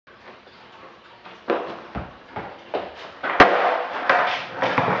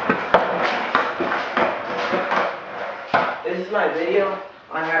this is my video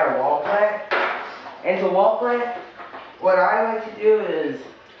on how to wall plant. And to wall plant, what I like to do is,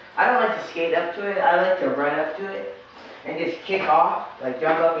 I don't like to skate up to it, I like to run up to it and just kick off, like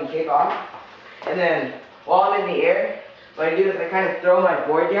jump up and kick off. And then while I'm in the air, what I do is I kind of throw my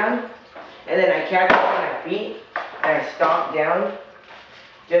board down, and then I catch it on my feet and I stomp down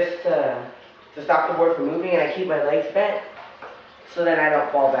just to stop the board from moving, and I keep my legs bent so that I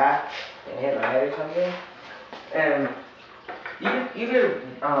don't fall back and hit my head or something. And you could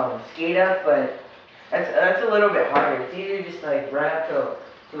skate up, but that's a little bit harder. It's easier just like run up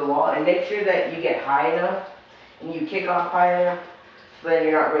to the wall and make sure that you get high enough and you kick off high enough so that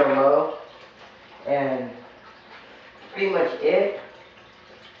you're not real low. And pretty much it.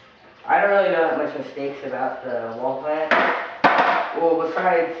 I don't really know that much mistakes about the wall plant. Well,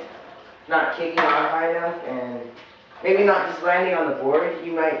 besides not kicking off high enough and maybe not just landing on the board,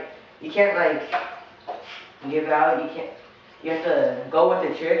 you can't like give out. You have to go with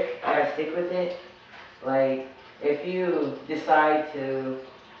the trick. You gotta stick with it. Like if you decide to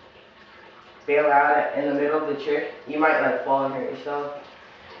bail out in the middle of the trick, you might like fall and hurt yourself.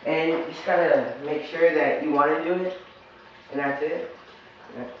 And you just gotta make sure that you want to do it, and that's it.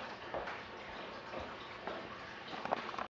 Yeah.